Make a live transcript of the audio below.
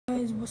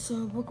guys, what's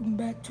up? Welcome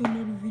back to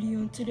another video,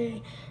 and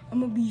today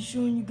I'm gonna be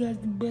showing you guys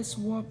the best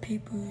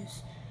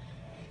wallpapers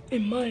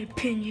in my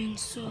opinion.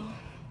 So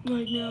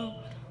right now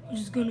I'm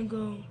just gonna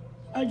go.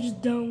 I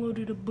just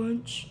downloaded a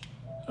bunch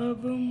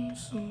of them,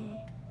 so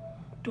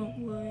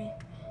don't worry.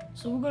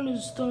 So we're gonna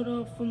start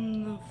off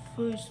from the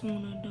first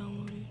one I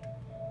downloaded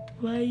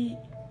right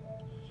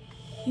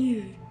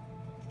here,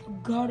 the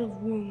God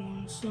of War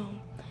one. So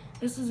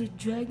this is a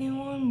dragon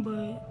one,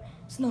 but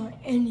it's not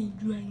any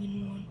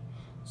dragon one.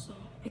 So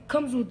it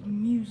comes with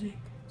music,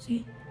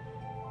 see?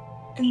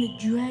 And the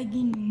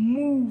dragon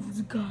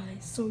moves, guys.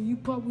 So you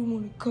probably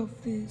want to cuff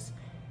this.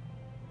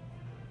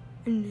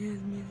 And it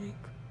has music.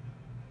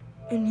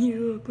 And here,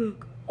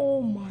 look.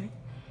 Oh my.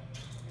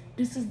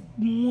 This is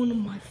one of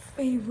my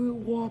favorite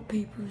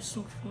wallpapers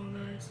so far,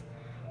 guys.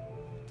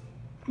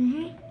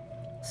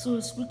 So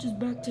it switches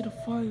back to the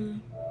fire.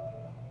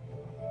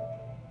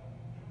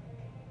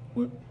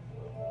 What?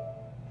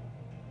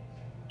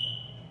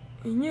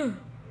 And yeah.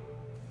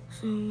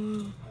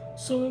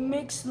 So it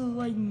makes the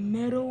like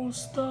metal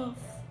stuff,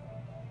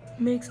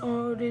 makes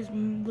all this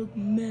look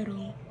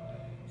metal,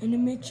 and it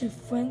makes your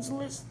friends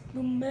list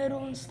the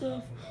metal and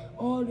stuff,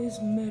 all this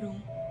metal.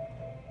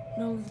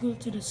 Now let's go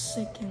to the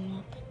second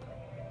wallpaper.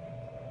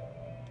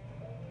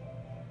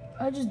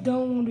 I just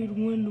downloaded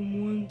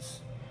random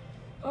ones.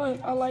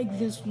 I like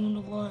this one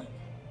a lot.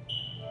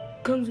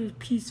 Comes with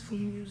peaceful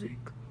music.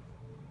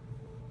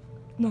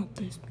 Not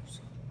this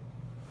music.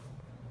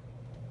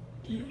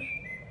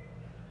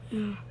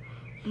 Yeah,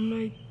 and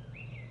like,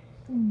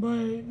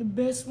 but the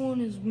best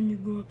one is when you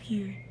go up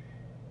here,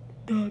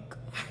 dark.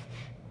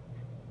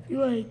 You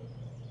like,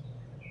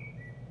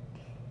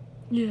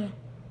 yeah,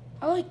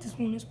 I like this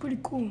one. It's pretty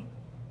cool.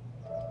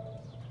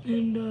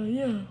 And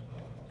yeah,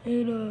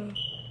 it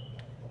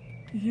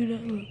you hear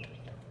that? Look,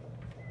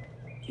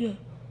 yeah,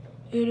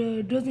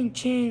 it doesn't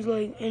change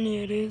like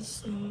any of this.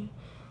 So I'm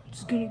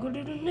just gonna go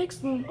to the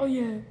next one. Oh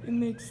yeah, it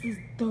makes this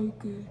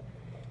darker.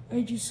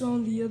 I just saw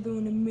on the other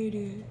one, it made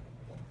it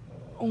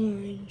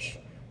orange.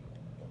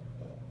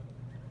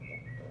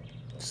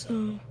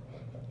 So,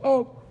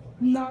 oh,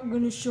 not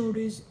gonna show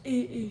this.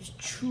 It is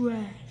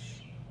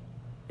trash.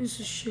 This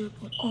is shit.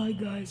 But alright,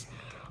 guys,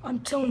 I'm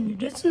telling you,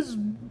 this is.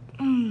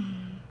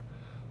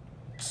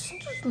 Just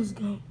let's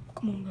go.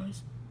 Come on,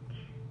 guys.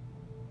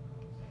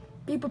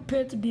 Be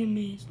prepared to be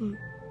amazed. Look,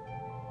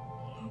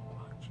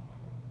 watch.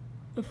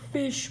 The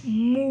fish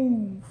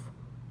move.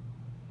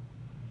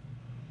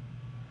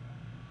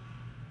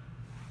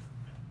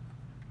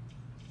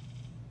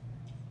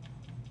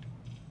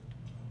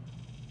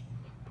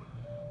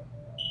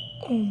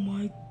 Oh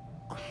my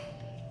God.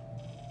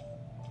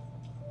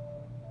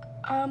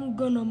 I'm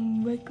gonna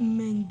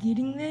recommend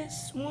getting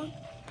this one,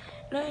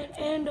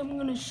 and I'm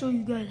gonna show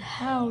you guys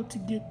how to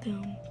get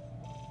them.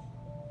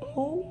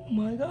 Oh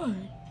my God.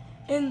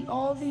 And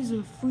all these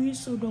are free,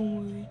 so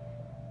don't worry.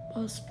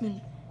 I'll spend.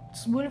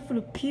 Just waiting for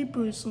the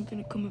people or something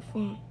to come in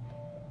front.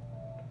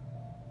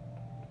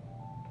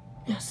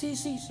 Yeah, see.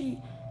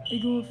 They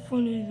go in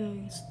front of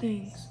those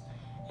things.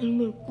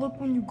 And look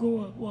when you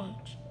go up,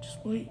 watch.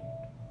 Just wait.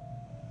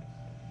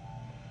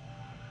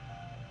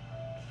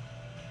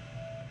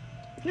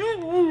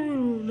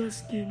 No, that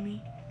scared me.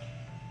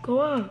 Go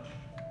up.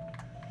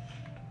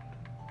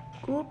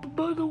 Go up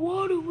above the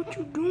water. What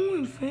you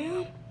doing,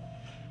 fam?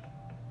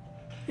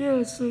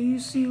 Yeah, so you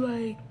see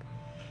those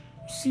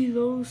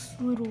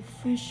little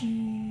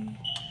fishy.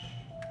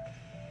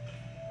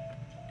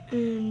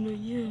 And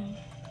yeah.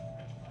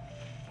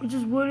 We're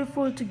just waiting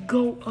for it to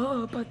go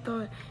up. I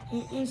thought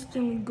it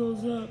instantly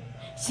goes up.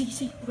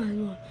 See,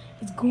 guys,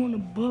 it's going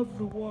above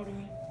the water.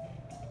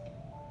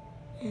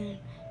 And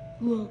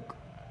look.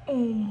 Oh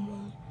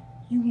my,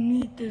 you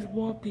need this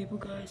wallpaper,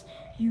 guys.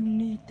 You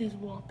need this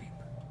wallpaper.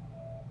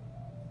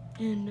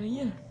 And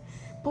yeah,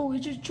 but we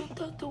just jumped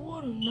out the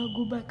water. Now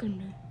go back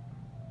under.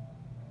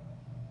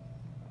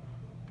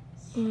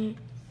 Alright,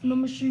 and I'm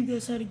gonna show you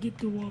guys how to get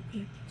the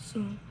wallpaper.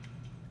 So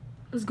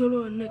let's go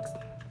to our next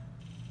one.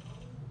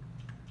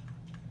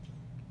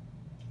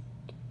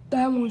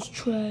 That one's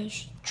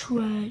trash.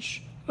 Alright,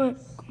 come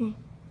on.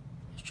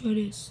 Let's try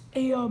this.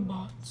 AR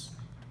bots.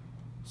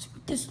 See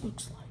what this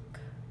looks like.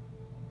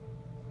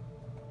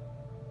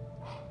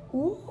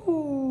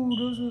 Ooh,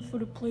 those are for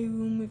the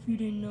playroom if you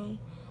didn't know.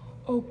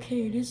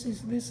 Okay, this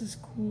is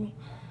cool.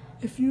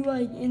 If you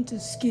like into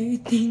scary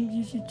things,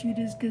 you should do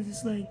this because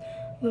it's like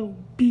little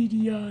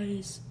beady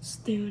eyes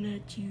staring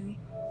at you.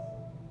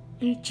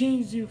 And it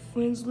changes your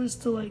friends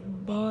list to like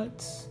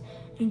bots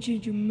and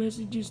change your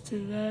messages to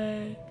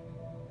that.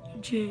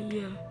 And change,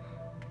 yeah.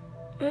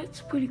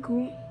 That's pretty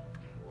cool.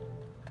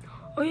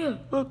 Oh yeah,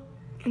 look,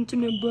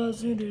 internet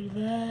browser to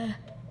that.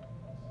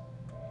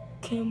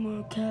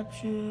 Camera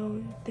capture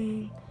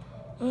everything.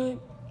 Alright,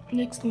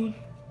 next one.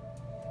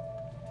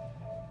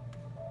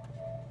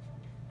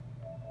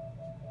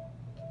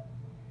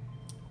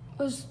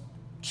 Let's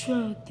try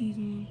out these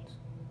ones.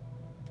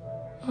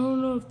 I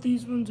don't know if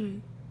these ones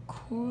are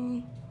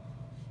cool.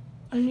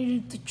 I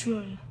needed to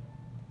try.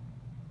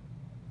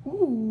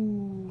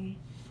 Ooh.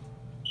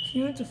 If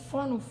you're into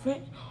Final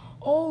Fantasy.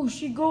 Oh,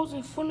 she goes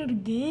in front of the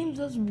games?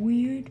 That's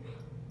weird.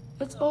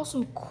 That's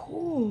also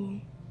cool.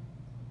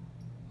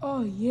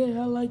 Oh,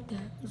 yeah, I like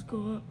that. Let's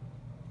go up.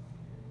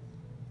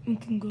 We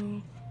can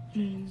go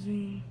and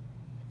zoom.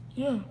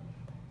 Yeah.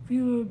 If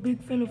you were a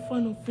big fan of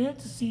Final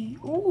Fantasy,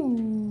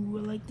 ooh,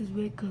 I like this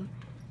red color.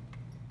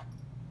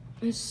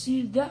 Let's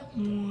see that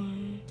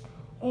one.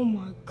 Oh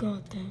my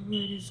god, that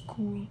red is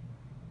cool.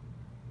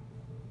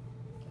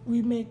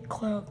 We make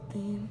cloud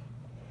theme.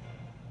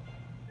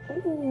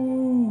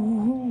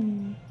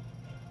 Ooh.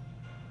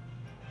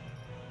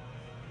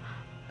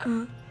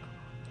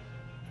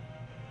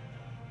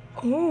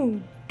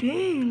 Oh,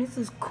 dang, this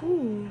is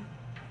cool.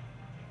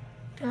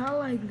 Yeah, I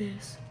like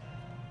this.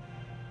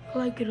 I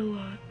like it a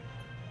lot.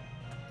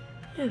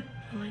 Yeah,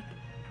 I like it.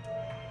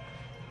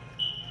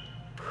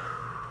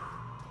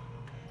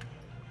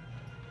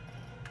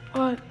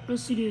 Alright,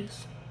 let's see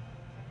this.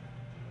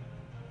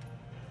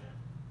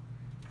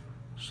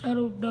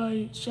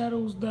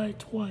 Shadows die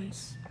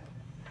twice.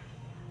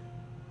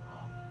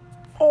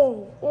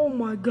 Oh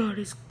my god,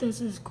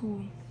 this is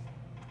cool.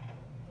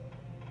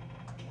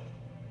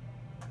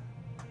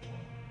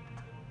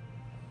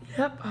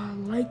 Yep, I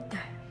like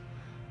that.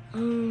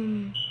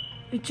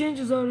 It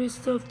changes all this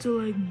stuff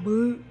to like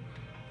but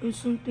or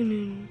something,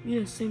 and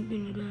yeah, same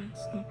thing to that.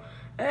 So,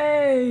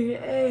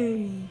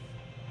 hey.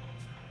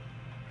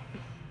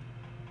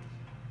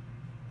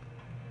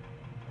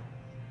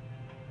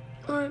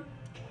 Alright,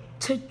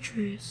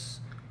 Tetris.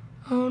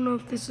 I don't know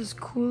if this is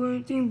cool or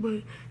anything, but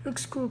it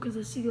looks cool because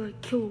I see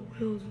like killer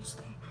whales and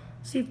stuff.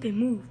 See if they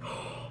move.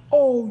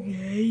 Oh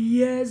yeah,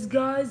 yes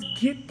guys,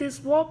 get this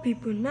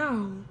wallpaper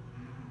now.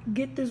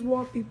 Get this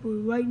wallpaper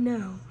right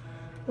now.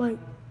 Like,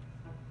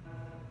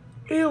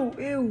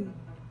 ew.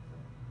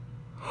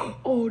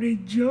 Oh, they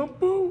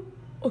jump? Oh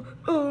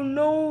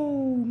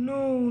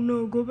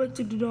no. Go back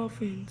to the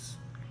dolphins.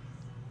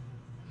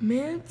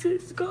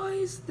 Mantis,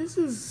 guys, this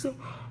is so.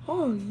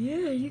 Oh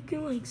yeah, you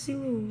can like see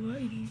little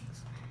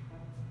writings.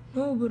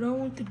 No, but I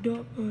want the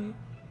dolphin.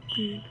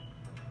 Good.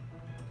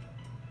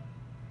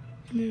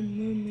 And then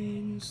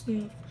mermaid and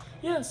stuff.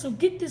 Yeah, so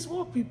get this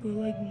wallpaper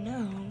like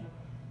now.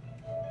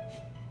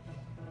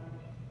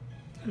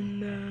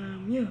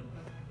 And yeah,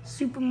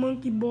 Super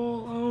Monkey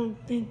Ball. I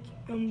don't think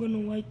I'm gonna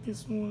like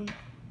this one.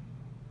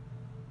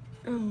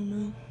 I don't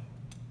know.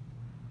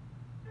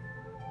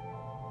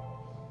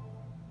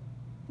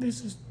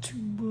 This is too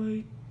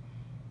bright.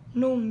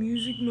 No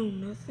music, no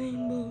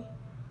nothing,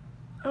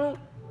 but I don't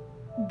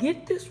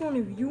get this one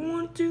if you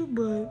want to,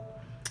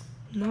 but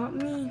not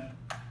me.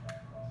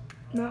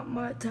 Not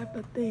my type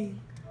of thing.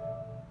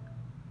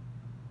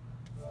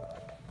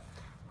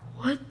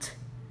 What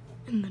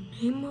in the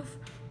name of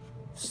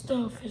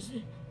stuff is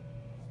it?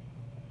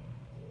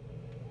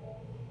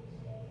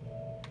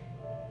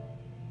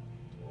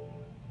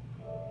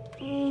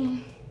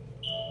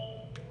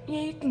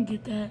 Yeah, you can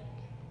get that.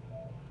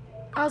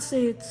 I'll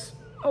say it's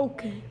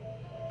okay.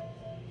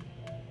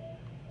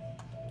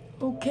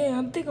 Okay,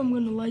 I think I'm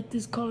gonna like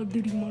this Call of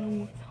Duty Modern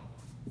Warfare.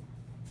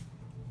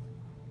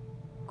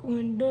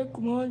 Going dark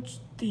launch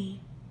the.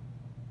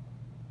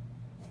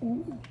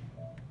 Ooh.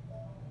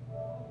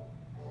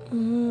 I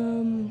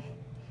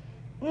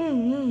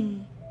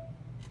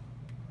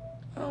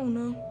don't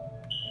know.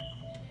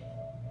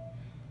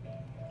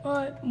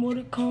 Alright,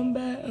 Mortal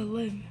Kombat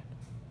 11.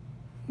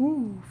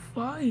 Ooh,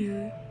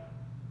 fire.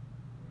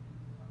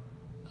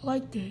 I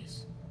like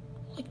this.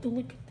 I like the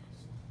look at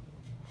this.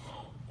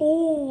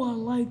 Oh, I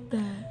like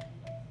that.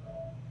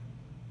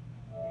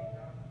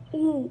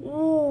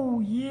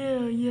 Oh,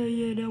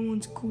 yeah, that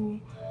one's cool.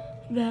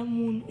 That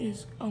one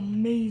is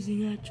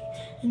amazing, actually.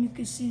 And you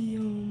can see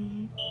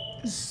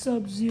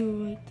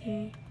Sub-Zero right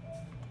there.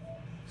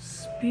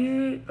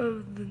 Spirit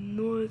of the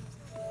North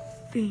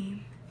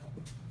theme.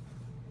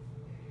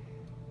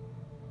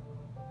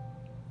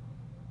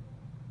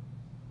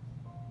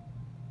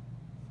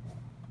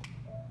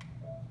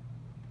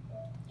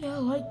 Yeah, I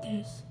like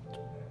this.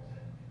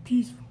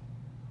 Peaceful.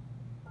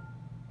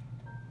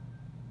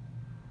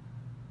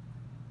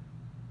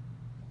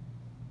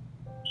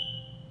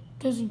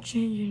 Doesn't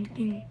change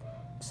anything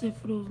except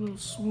for those little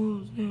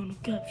swirls there on the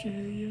capture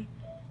area.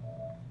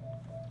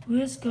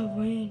 Risk of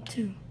rain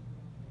too.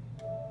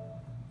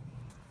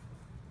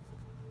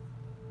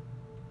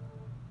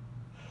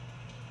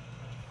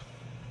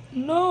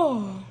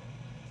 No.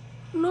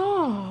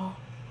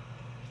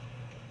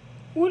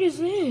 What is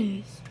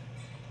this?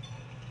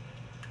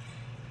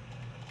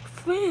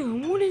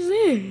 Fam, what is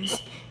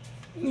this?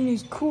 I mean,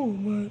 it's cool,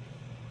 but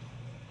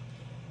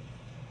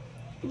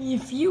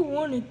if you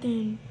want it,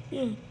 then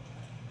yeah,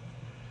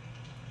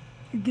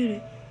 you get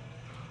it.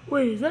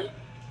 Wait,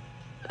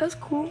 that's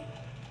cool.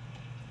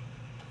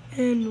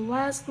 And the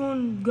last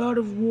one, God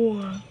of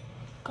War.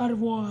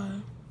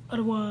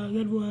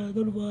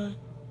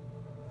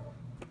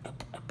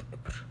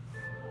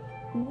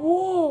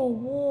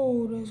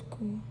 Whoa, that's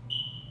cool.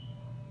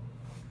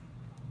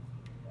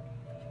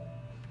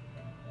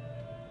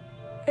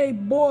 Hey,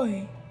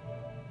 boy.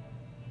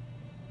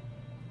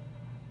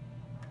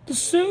 The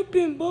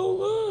serpent, bro,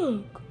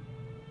 look.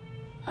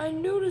 I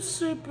knew the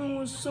serpent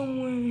was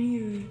somewhere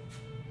here.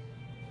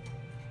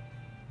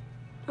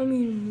 I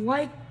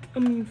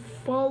mean,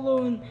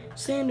 follow and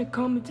say in the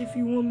comments if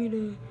you want me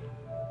to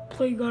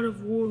play God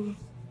of War.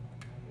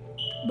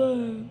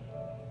 But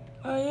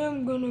I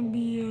am gonna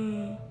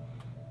be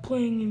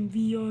playing in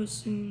VR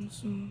soon,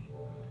 so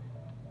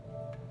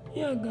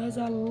yeah, guys,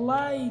 I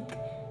like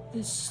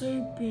the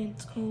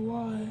serpent a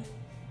lot,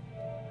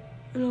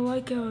 and I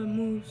like how it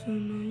moves,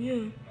 and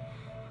yeah.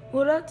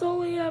 Well, that's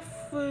all I have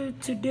for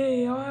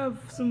today. I'll have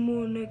some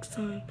more next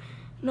time.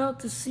 Now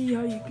to see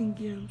how you can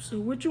get them. So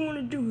what you want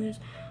to do is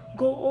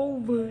go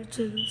over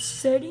to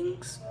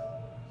settings,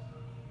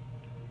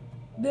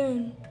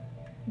 then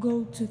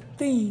go to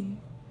theme,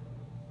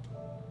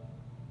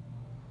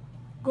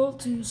 go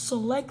to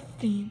select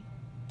theme,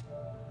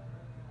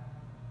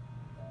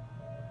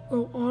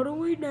 go all the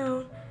way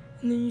down,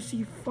 and then you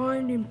see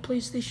find in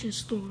PlayStation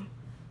Store.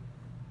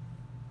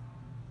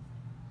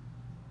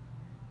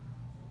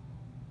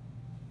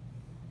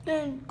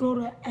 Then go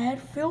to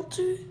add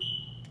filter,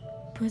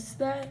 press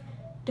that,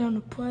 down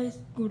to price,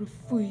 go to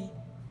free.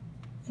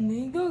 And there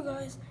you go,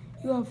 guys.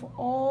 You have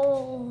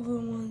all the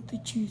ones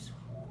to choose from.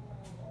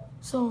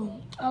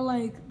 So I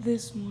like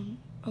this one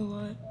a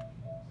lot.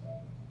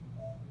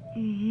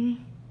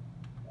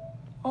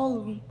 All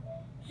of them.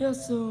 Yeah,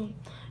 so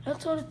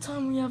that's all the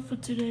time we have for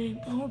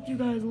today. I hope you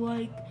guys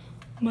like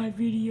my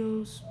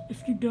videos.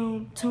 If you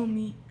don't, tell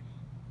me.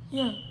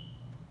 Yeah.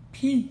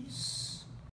 Peace.